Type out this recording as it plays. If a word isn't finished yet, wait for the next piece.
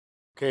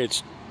Okay,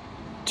 it's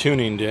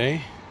tuning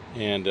day,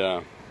 and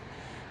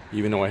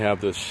even though I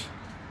have this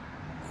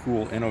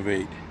cool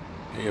Innovate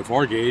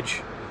AFR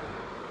gauge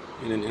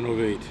in an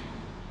Innovate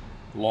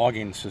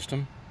logging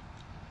system,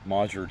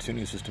 modular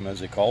tuning system as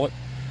they call it,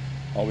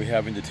 I'll be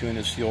having to tune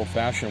this the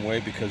old-fashioned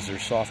way because their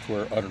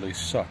software utterly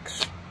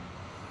sucks.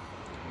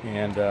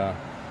 And the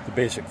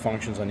basic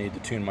functions I need to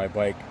tune my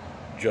bike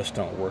just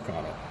don't work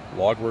on it.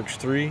 LogWorks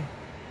 3,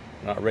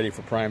 not ready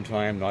for prime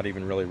time, not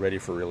even really ready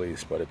for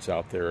release, but it's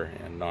out there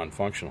and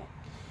non-functional.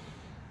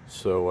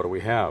 So what do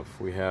we have?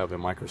 We have a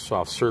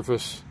Microsoft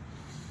Surface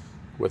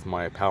with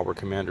my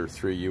PowerCommander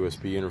III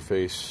USB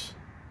interface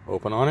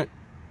open on it,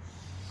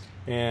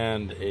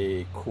 and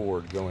a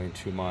cord going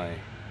to my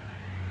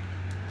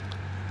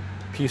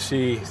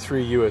PC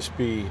 3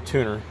 USB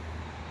tuner,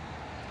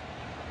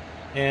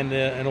 and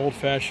an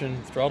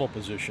old-fashioned throttle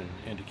position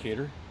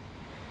indicator.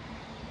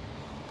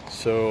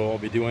 So I'll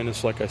be doing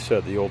this, like I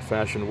said, the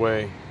old-fashioned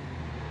way.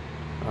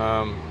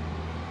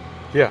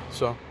 Yeah,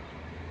 so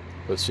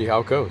let's see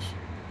how it goes.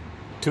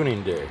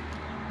 Tuning day.